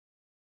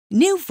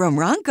New from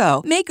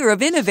Ronco, maker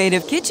of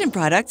innovative kitchen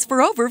products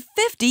for over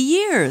 50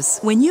 years.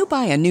 When you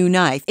buy a new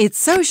knife, it's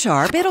so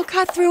sharp it'll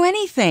cut through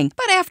anything.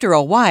 But after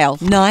a while,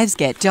 knives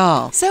get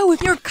dull. So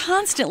if you're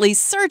constantly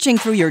searching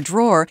through your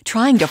drawer,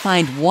 trying to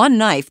find one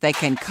knife that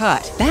can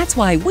cut, that's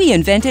why we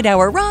invented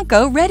our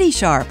Ronco Ready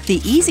Sharp,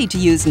 the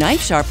easy-to-use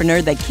knife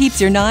sharpener that keeps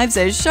your knives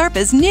as sharp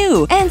as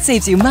new and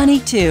saves you money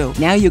too.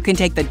 Now you can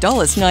take the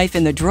dullest knife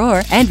in the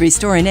drawer and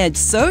restore an edge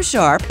so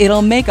sharp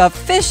it'll make a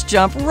fish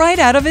jump right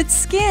out of its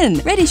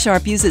skin. Ready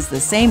Sharp uses the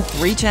same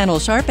 3-channel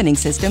sharpening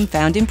system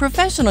found in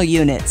professional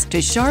units to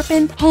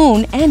sharpen,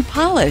 hone, and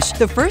polish.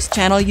 The first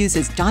channel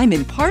uses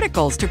diamond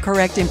particles to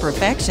correct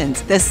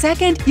imperfections. The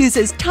second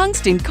uses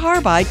tungsten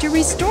carbide to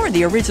restore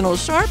the original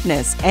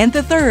sharpness. And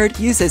the third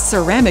uses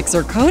ceramic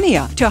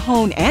zirconia to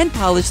hone and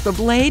polish the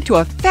blade to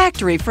a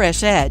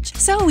factory-fresh edge.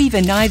 So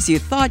even knives you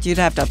thought you'd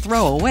have to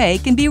throw away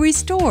can be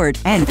restored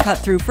and cut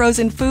through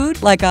frozen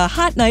food like a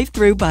hot knife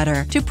through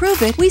butter. To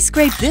prove it, we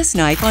scraped this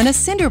knife on a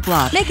cinder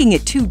block, making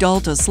it too dull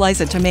to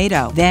slice a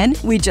tomato. Then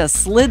we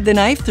just slid the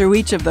knife through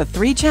each of the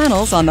 3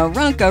 channels on the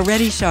Ronco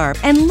Ready Sharp.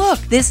 And look,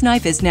 this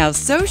knife is now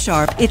so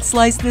sharp it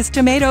sliced this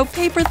tomato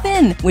paper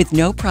thin with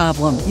no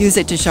problem. Use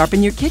it to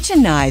sharpen your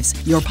kitchen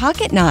knives, your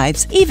pocket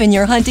knives, even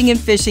your hunting and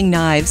fishing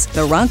knives.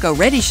 The Ronco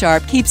Ready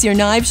Sharp keeps your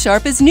knives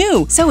sharp as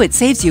new, so it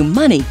saves you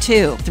money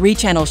too.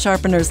 3-channel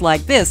sharpeners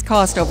like this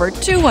cost over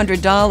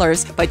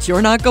 $200, but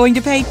you're not going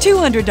to pay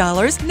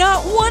 $200,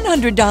 not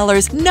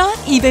 $100, not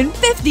even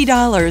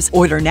 $50.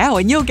 Order now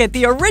and you'll get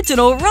the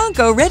original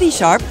Ronco Ready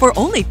Sharp for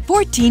only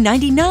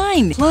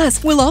 $14.99.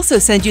 Plus, we'll also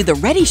send you the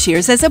Ready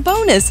Shears as a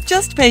bonus.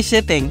 Just pay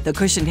shipping. The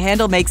cushioned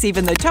handle makes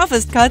even the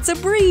toughest cuts a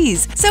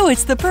breeze, so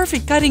it's the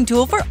perfect cutting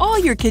tool for all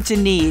your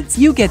kitchen needs.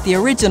 You get the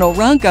original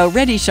Ronco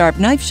Ready Sharp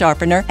knife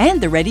sharpener and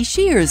the Ready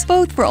Shears,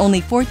 both for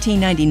only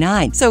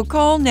 $14.99. So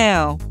call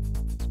now.